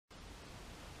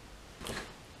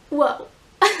Whoa.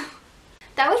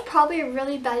 That was probably a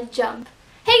really bad jump.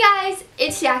 Hey guys,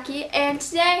 it's Jackie, and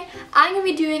today I'm going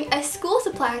to be doing a school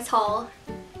supplies haul.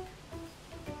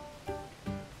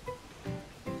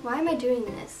 Why am I doing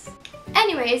this?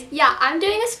 Anyways, yeah, I'm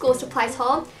doing a school supplies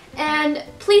haul, and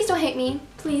please don't hate me.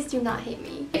 Please do not hate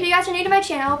me. If you guys are new to my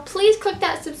channel, please click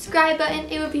that subscribe button.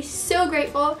 It would be so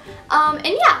grateful. And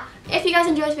yeah, if you guys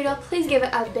enjoy this video, please give it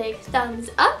a big thumbs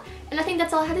up. And I think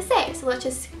that's all I have to say, so let's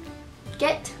just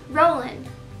get rolling.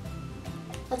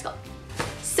 Let's go.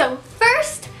 So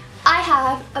first, I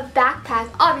have a backpack.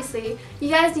 Obviously, you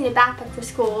guys need a backpack for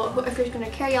school if you're going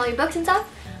to carry all your books and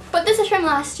stuff. But this is from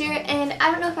last year, and I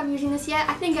don't know if I'm using this yet.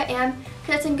 I think I am,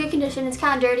 because it's in good condition. It's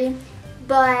kind of dirty,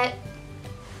 but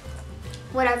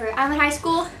whatever. I'm in high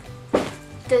school.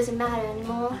 Doesn't matter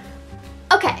anymore.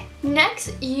 Okay,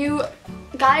 next you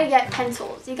gotta get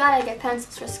pencils. You gotta get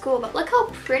pencils for school, but look how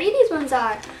pretty these ones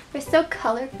are. They're so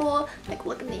colorful. Like,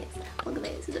 look at these. Look at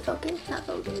these. Is it focused? Not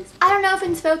focused. I don't know if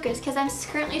it's focused because I'm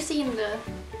currently seeing the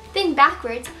thing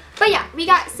backwards. But yeah, we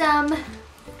got some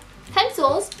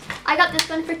pencils. I got this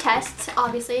one for tests,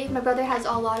 obviously. My brother has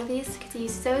a lot of these because he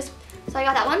uses those. So I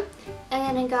got that one.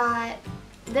 And I got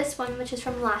this one, which is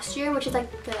from last year, which is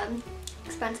like the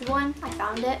expensive one. I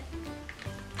found it.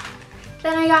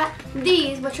 Then I got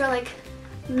these, which are like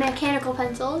mechanical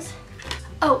pencils.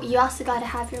 Oh, you also gotta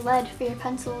have your lead for your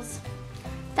pencils.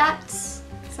 That's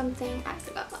something I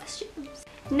forgot last year.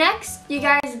 Next, you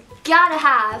guys gotta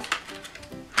have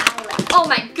highlight. Oh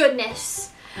my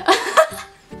goodness!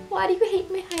 Why do you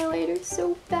hate my highlighters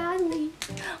so badly?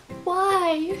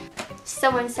 Why?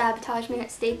 Someone sabotaged me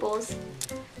at Staples.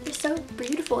 They're so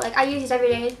beautiful. Like, I use these every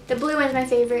day. The blue one's my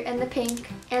favorite, and the pink,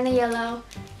 and the yellow,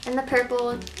 and the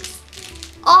purple.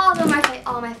 All of them are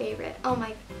all my favorite. Oh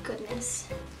my goodness.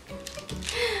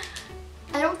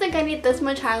 I don't think I need this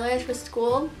much highlighters for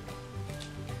school.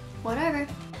 Whatever.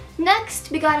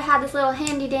 Next, we gotta have this little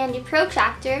handy dandy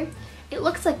protractor. It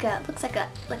looks like a what's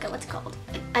it called?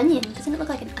 An onion. Doesn't it look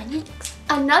like an onion?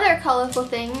 Another colorful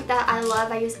thing that I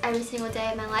love, I use every single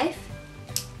day of my life.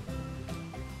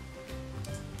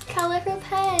 Colorful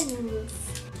pens.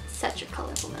 Such a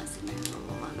colorfulness.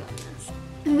 Oh my goodness.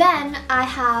 Then I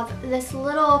have this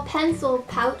little pencil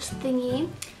pouch thingy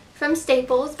from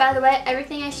Staples. By the way,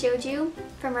 everything I showed you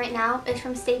from right now is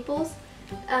from Staples.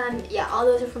 Yeah, all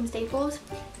those are from Staples.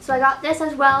 So I got this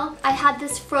as well. I had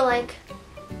this for like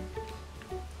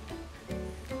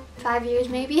 5 years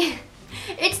maybe.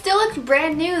 It still looks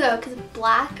brand new though because it's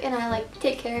black and I like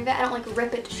take care of it. I don't like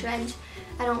rip it to shreds.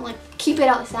 I don't like keep it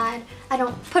outside. I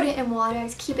don't put it in water. I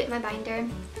just keep it in my binder.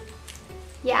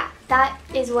 Yeah, that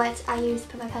is what I used to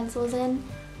put my pencils in.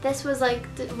 This was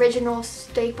like the original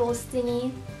Staples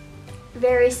thingy.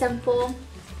 Very simple,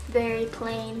 very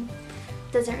plain.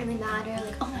 Doesn't really matter.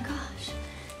 Like, oh my gosh,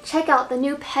 check out the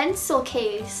new pencil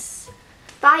case.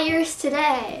 Buy yours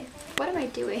today. What am I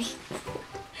doing?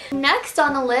 Next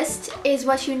on the list is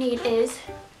what you need is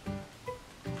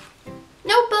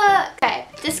notebook. Okay,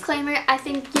 disclaimer, I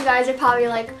think you guys are probably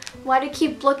like, why do you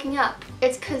keep looking up?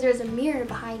 It's because there's a mirror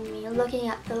behind me looking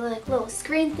at the like, little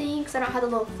screen thing because I don't have the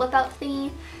little flip out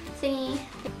thingy.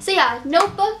 So yeah,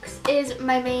 notebooks is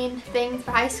my main thing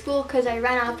for high school because I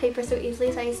ran out of paper so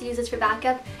easily, so I used to use this for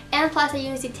backup. And plus I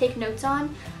usually take notes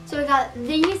on. So I got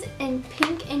these in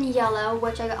pink and yellow,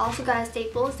 which I also got at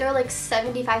Staples. They were like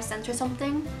 75 cents or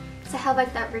something. So I have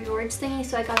like that rewards thingy,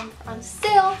 so I got them on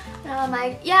sale. And I'm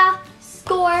like, yeah,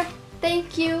 score,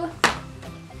 thank you.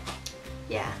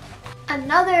 Yeah.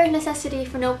 Another necessity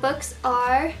for notebooks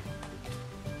are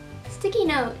sticky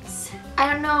notes.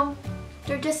 I don't know,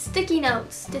 they're just sticky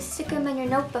notes. Just stick them in your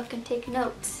notebook and take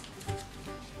notes.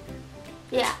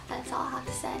 Yeah, that's all I have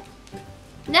to say.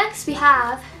 Next we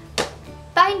have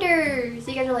binders.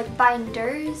 You guys are like,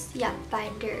 binders? Yeah,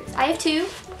 binders. I have two.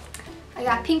 I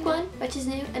got a pink one, which is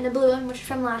new, and the blue one, which is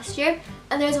from last year.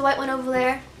 And there's a white one over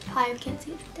there. Probably can't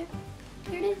see it right there.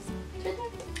 There it is. Right there.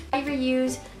 I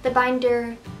reuse the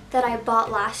binder that I bought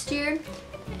last year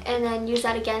and then use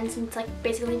that again since it's like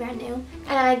basically brand new.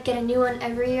 And I get a new one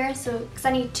every year, so because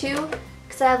I need two,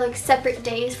 because I have like separate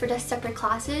days for just separate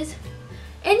classes.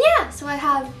 And yeah, so I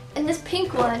have, in this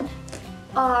pink one,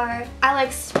 I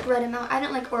like spread them out. I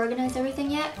didn't like organize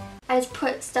everything yet. I just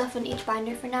put stuff in each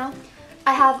binder for now.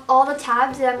 I have all the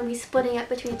tabs that I'm going to be splitting up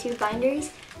between two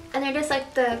binders. And they're just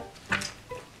like the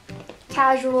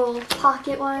casual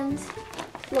pocket ones.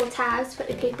 Little tabs to put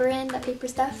the paper in, that paper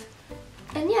stuff.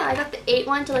 And yeah, I got the 8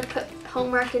 one to like put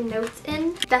homework and notes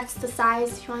in. That's the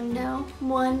size if you want to know.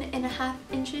 1.5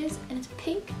 inches and it's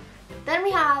pink. Then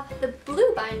we have the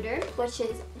blue binder, which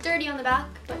is dirty on the back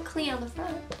but clean on the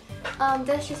front.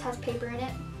 This just has paper in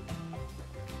it.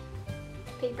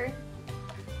 paper.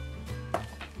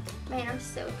 Man, I'm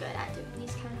so good at doing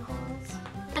these kind of hauls.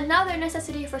 Another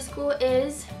necessity for school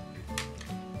is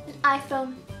an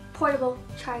iPhone portable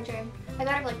charger. I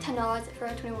got it for like $10 at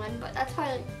Forever 21, but that's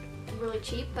probably like really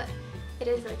cheap, but it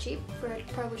is really cheap for a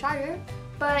portable charger.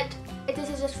 But this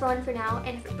is just fun for now,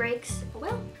 and if it breaks, it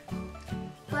will.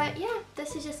 But yeah,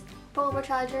 this is just portable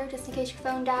charger just in case your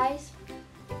phone dies.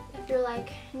 If you're like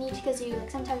need, because you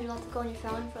like sometimes you'll have to go on your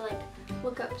phone for like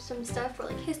look up some stuff for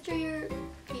like history or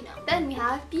you know. Then we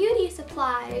have beauty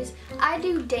supplies. I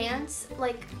do dance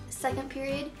like second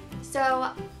period,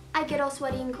 so I get all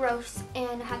sweaty and gross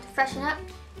and I have to freshen up.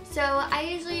 So I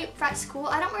usually, for at school,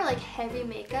 I don't wear like heavy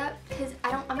makeup because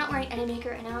I'm not wearing any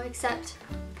makeup right now except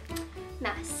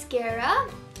mascara.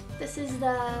 This is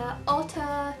the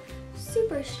Ulta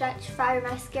Super Stretch Fire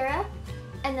Mascara,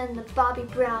 and then the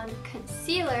Bobbi Brown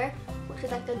Concealer, which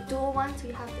is like the dual one, so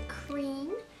you have the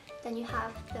cream, then you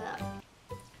have the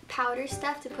powder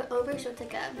stuff to put over, so it's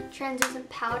like a translucent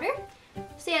powder.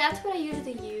 So yeah, that's what I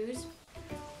usually use.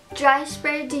 Dry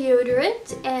spray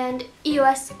deodorant and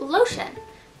EOS lotion.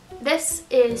 This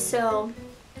is so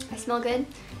I smell good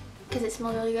because it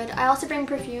smells really good. I also bring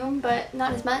perfume, but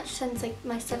not as much since like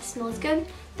my stuff smells good.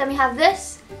 Then we have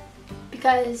this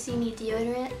because you need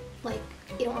deodorant. Like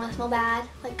you don't want to smell bad.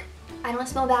 Like I don't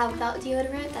smell bad without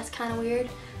deodorant. That's kind of weird.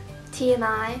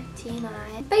 TMI,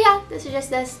 TMI. But yeah, this is just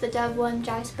this, the Dove one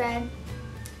dry spray.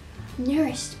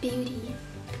 Nourished Beauty.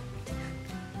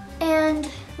 And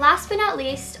last but not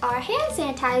least are hand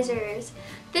sanitizers.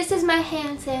 This is my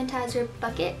hand sanitizer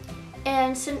bucket,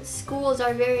 and since schools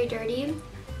are very dirty,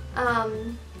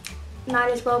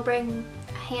 might as well bring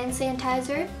a hand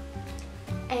sanitizer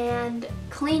and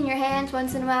clean your hands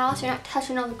once in a while so you're not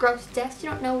touching all the gross desks. You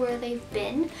don't know where they've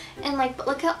been. And like, but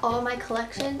look at all my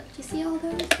collection. Do you see all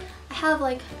those? I have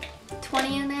like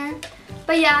 20 in there.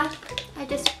 But yeah, I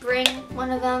just bring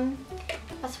one of them.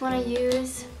 That's one I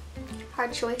use.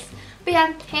 Hard choice. But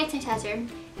yeah, hand sanitizer.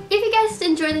 If you guys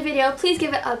enjoyed the video, please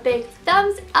give it a big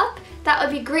thumbs up. That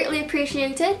would be greatly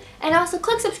appreciated. And also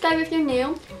click subscribe if you're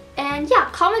new. And yeah,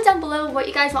 comment down below what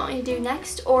you guys want me to do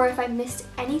next, or if I missed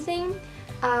anything.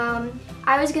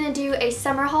 I was gonna do a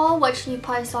summer haul, which you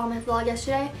probably saw in my vlog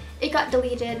yesterday. It got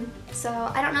deleted, so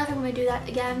I don't know if I'm gonna do that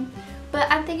again. But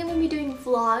I'm thinking I'm gonna be doing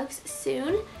vlogs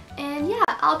soon. And yeah,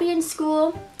 I'll be in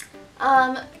school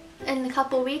in a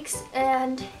couple weeks,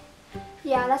 and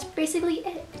yeah, that's basically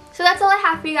it. So that's all I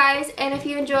have for you guys, and if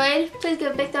you enjoyed, please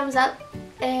give a big thumbs up,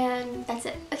 and that's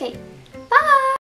it. Okay, bye!